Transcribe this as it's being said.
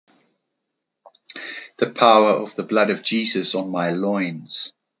the power of the blood of Jesus on my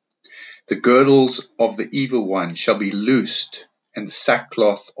loins. The girdles of the evil one shall be loosed, and the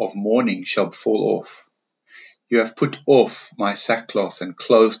sackcloth of mourning shall fall off. You have put off my sackcloth and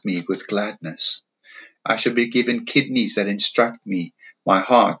clothed me with gladness. I shall be given kidneys that instruct me. My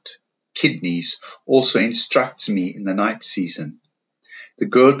heart, kidneys, also instructs me in the night season. The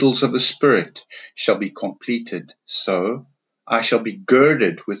girdles of the Spirit shall be completed. So I shall be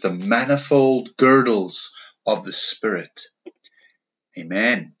girded with the manifold girdles of the Spirit.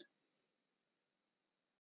 Amen.